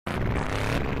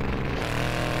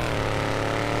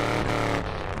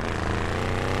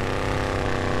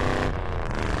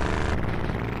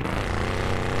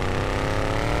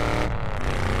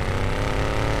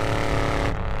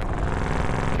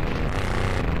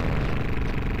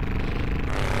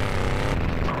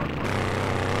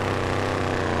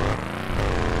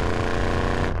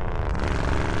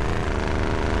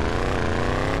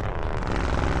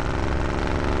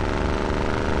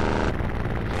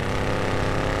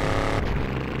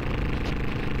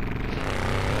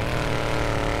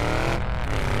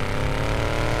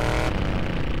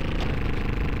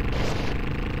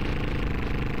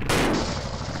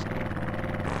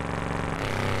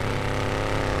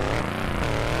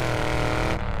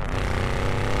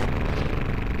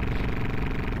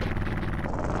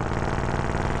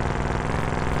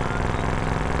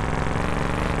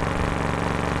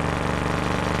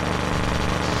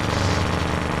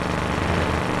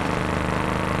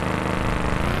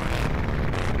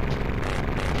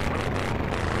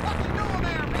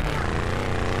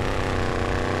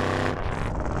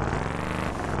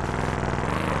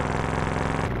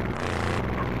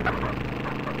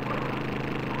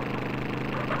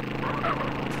Come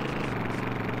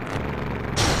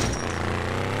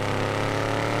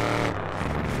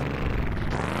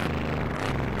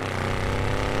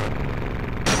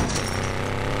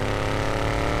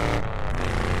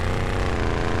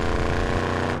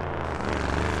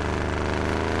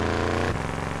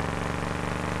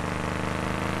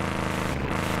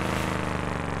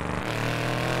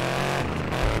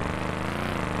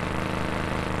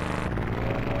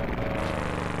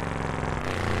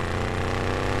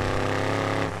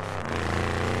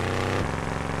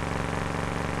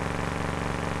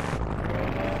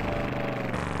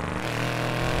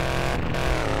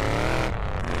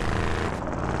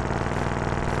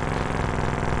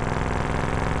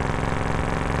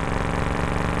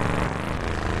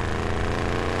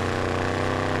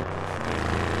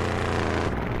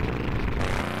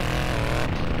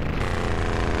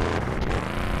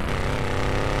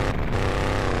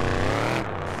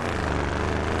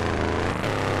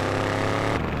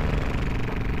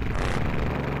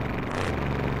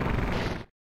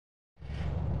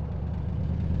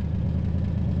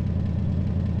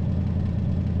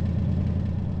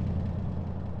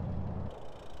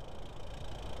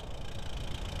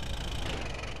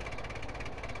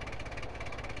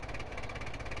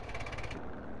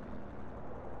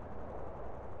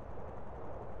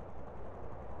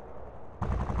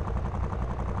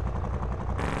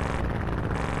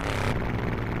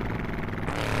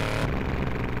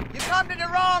to the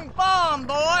wrong farm,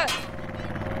 boy!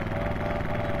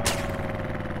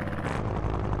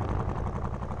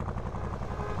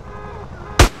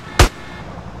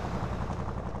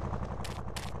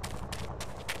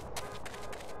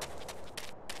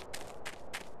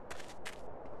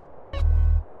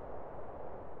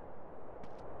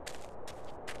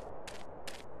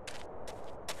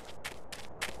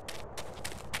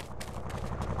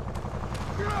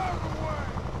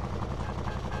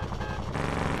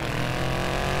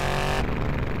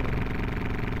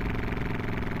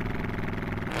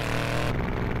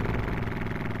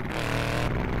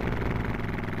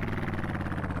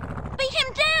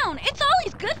 It's all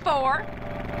he's good for.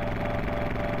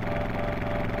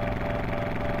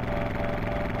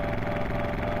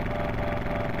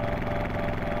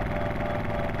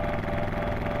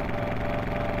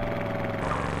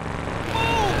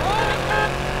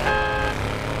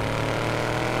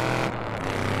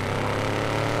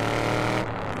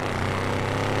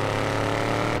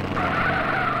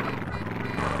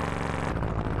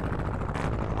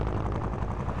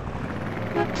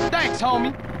 Thanks,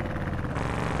 homie.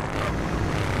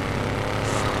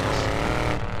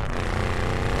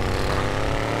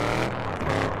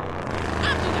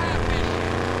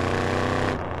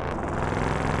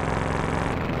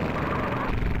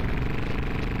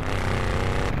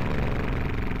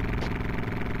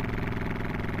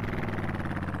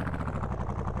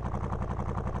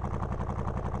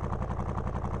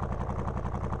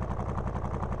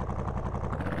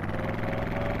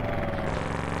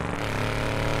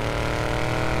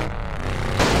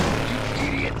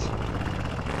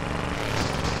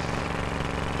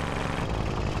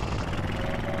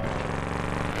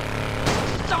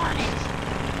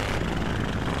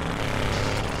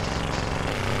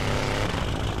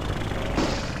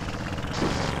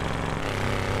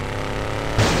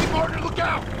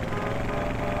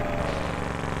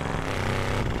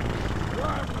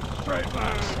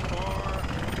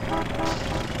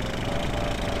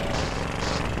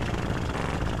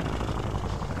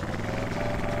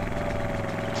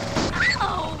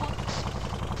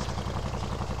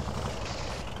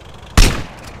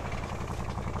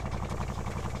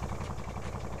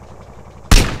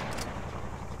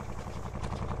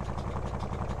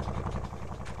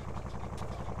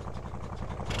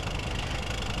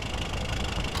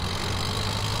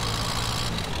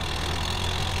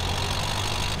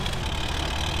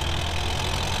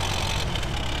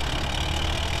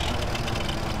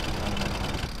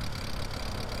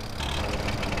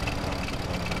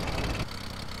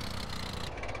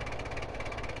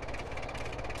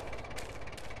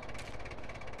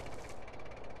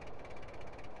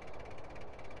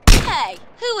 Hey,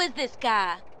 who is this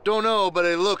guy? Don't know, but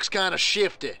it looks kinda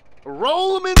shifty.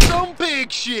 Roll him in some pig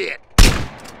shit!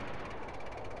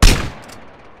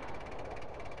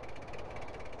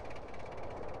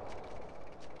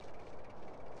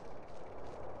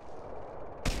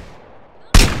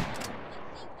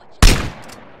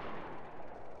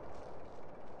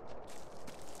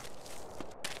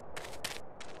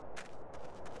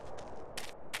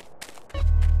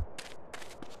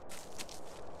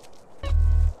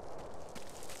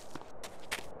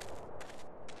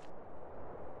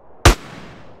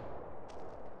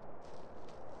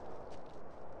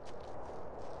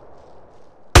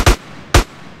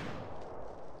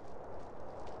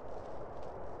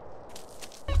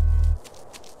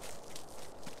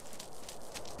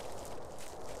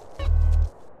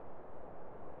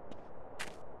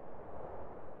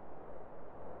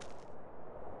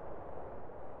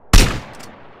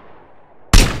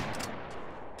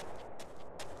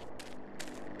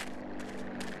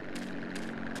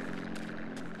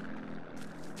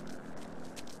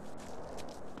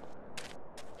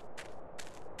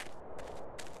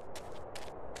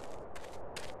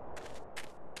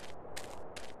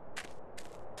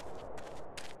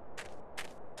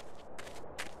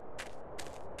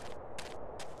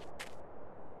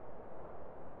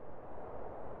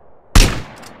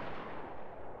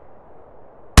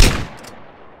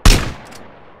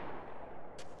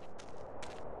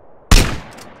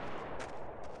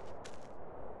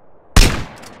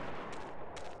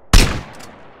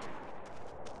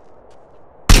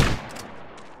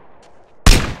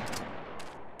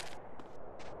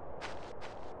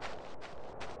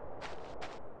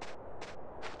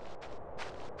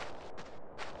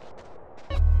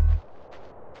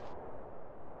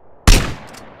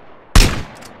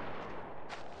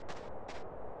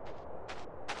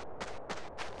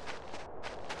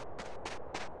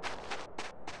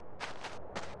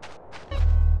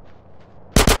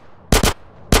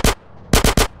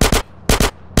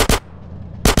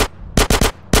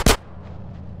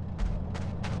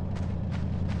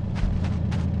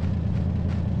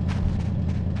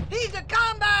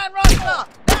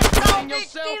 Big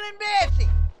yourself? stealing Betsy.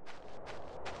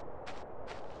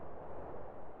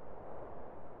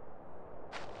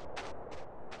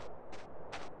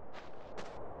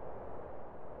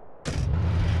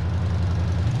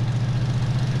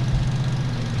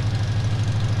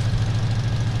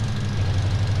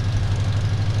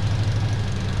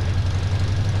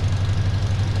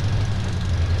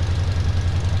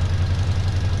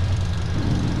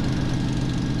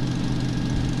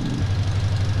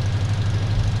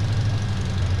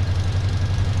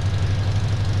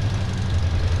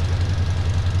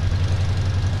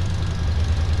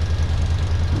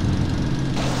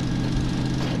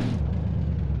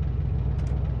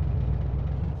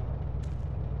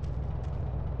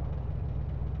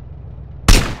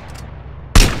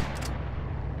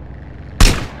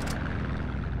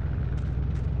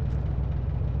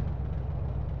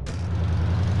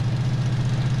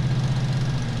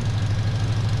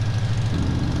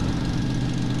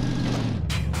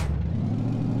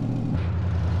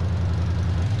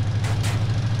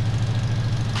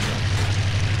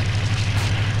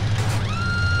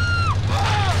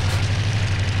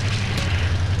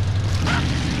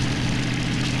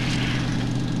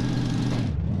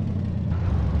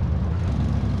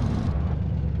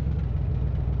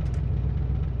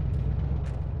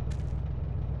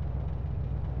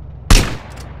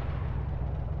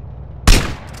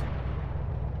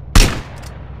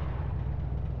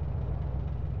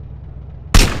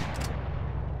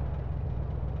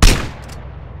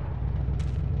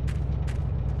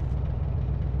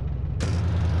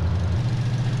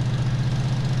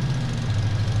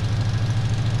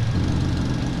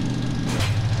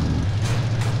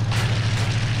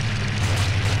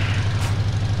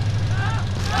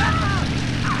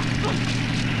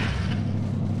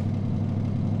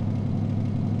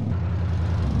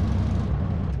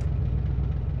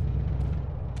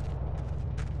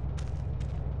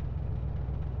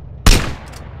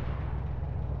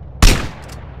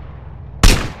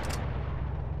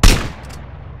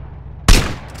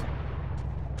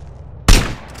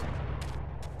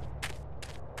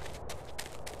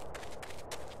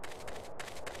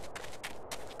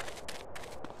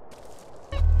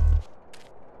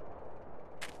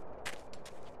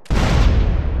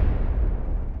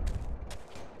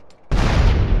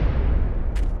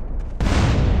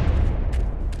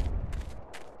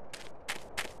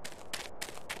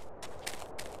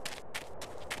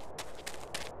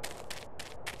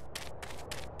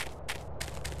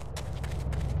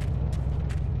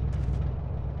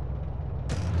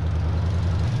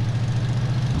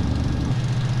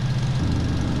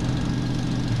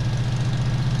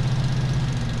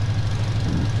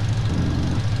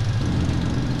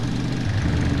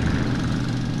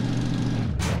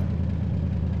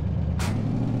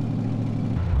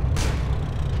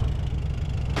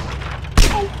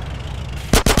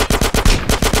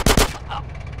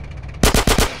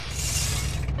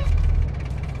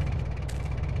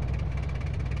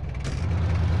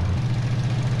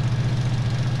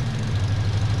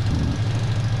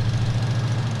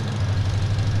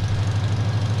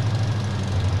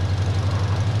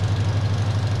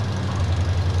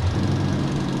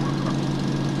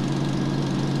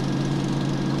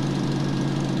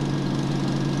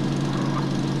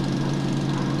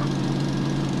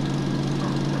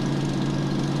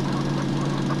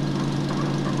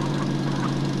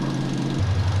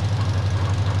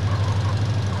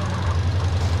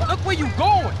 Where you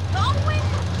going? Going?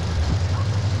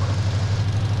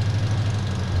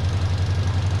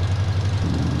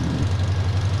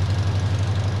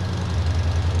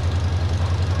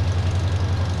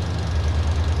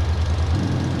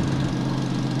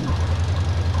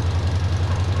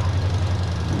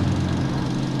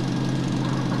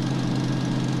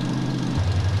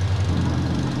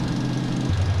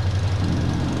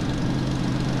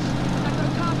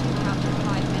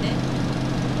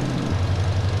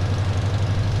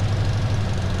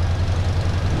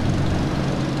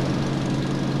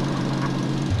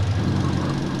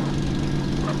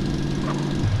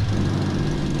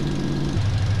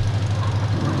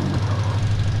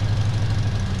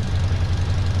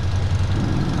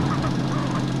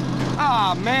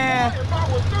 Ah, man. If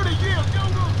I was 30 years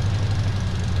younger,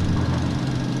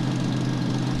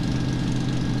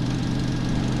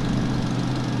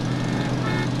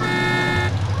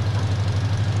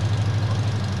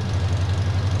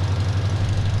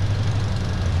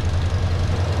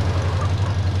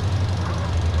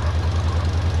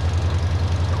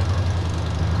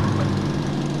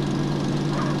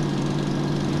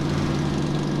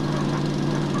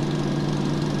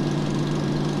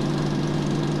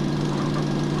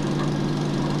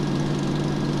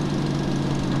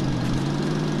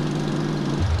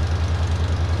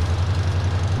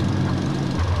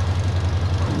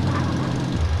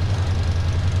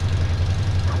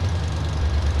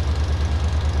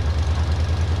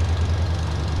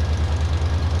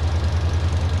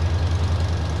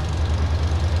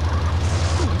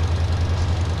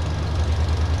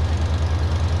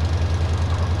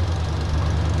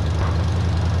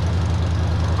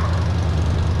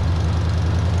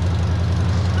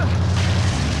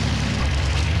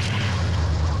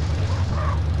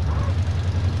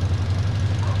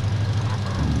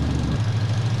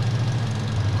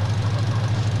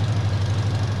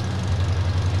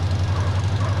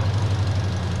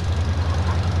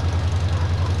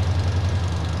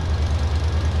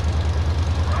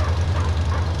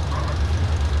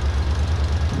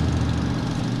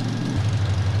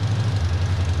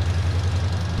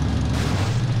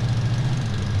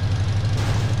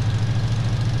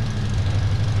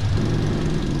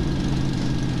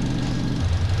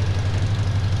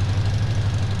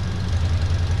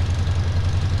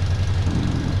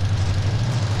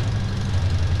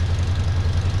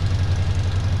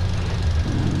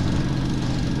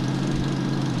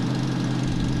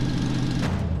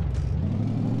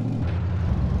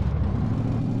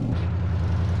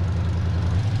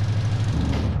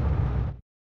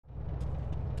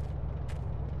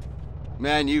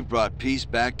 Man, you brought peace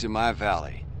back to my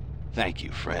valley. Thank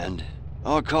you, friend.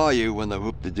 I'll call you when the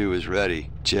whoop-de-doo is ready.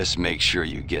 Just make sure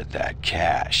you get that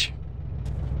cash.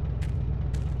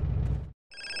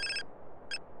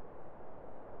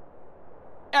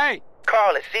 Hey,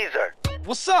 Carl, it's Caesar.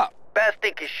 what's up? Bad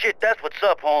stinking shit, that's what's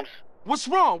up, Holmes. What's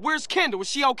wrong? Where's Kendall? Is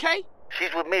she okay?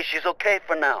 She's with me, she's okay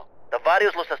for now. The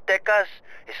Varios Los Aztecas,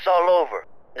 it's all over.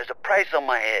 There's a price on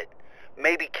my head.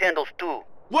 Maybe Kendall's too.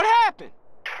 What happened?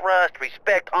 Trust,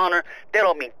 respect, honor, they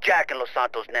don't mean jack in Los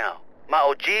Santos now. My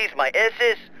OGs, my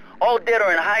S's, all dead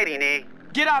or in hiding, eh?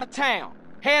 Get out of town.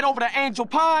 Head over to Angel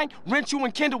Pine, rent you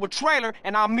and Kendall a trailer,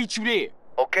 and I'll meet you there.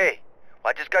 Okay.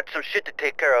 Well, I just got some shit to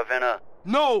take care of, and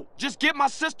No, just get my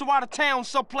sister out of town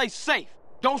someplace safe.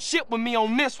 Don't shit with me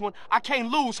on this one. I can't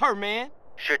lose her, man.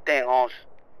 sure thing, Holmes.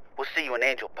 We'll see you in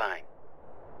Angel Pine.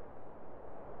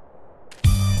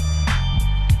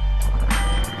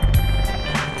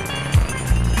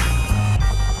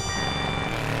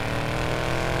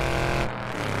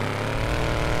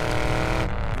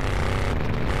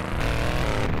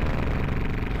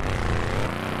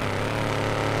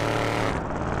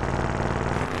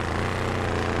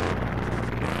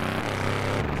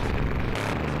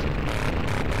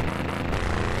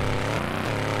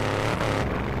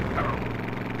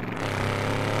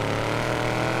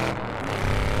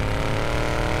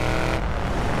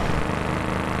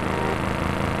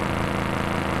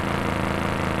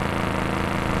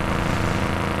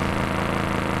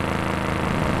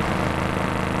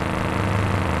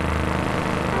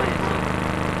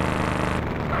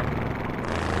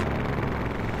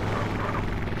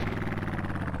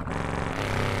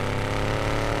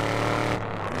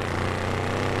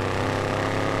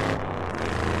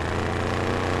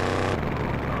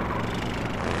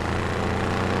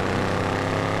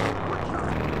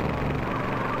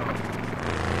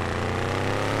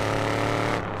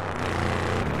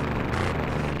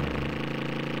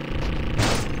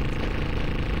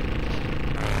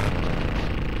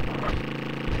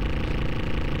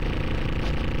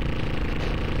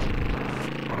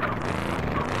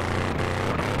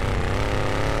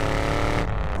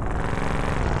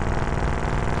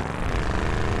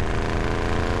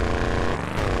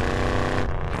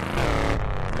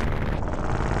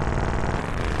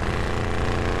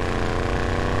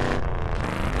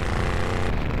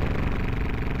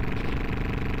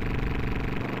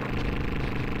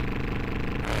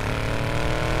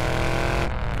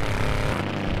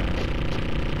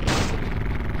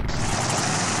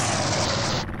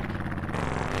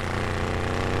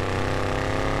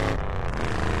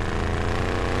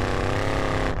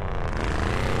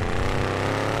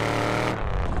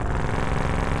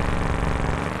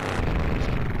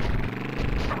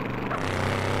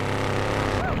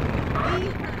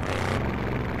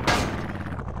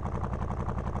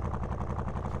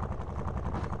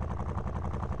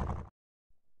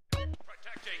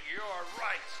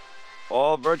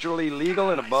 All virtually legal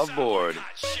and above board.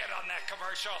 Shit on that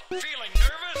commercial. Feeling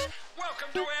nervous?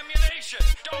 Welcome to Ammunition.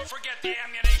 Don't forget the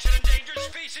Ammunition Endangered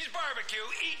Species Barbecue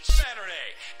each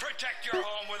Saturday. Protect your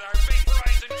home with our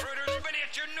vaporized intruders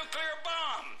miniature nuclear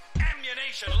bomb.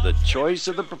 Ammunition. The choice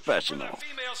of the professional. For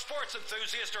the female sports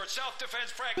enthusiast or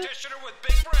self-defense practitioner with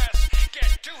big breasts,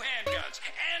 get 2 handguns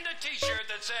and a t-shirt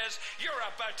that says you're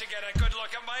about to get a good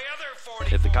look at my other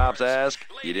 40. If the cops ask,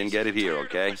 you didn't get it here,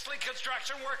 okay?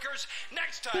 Construction workers,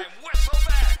 next time whistle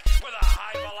back with a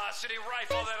high-velocity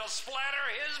rifle that'll splatter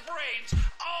his brains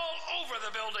all over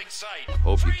the building site.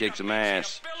 Hope you kick some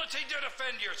ass. Ability to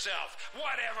defend yourself,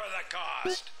 whatever the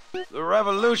cost. The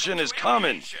revolution is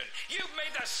coming. You've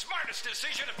made the smartest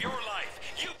decision of your life.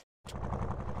 You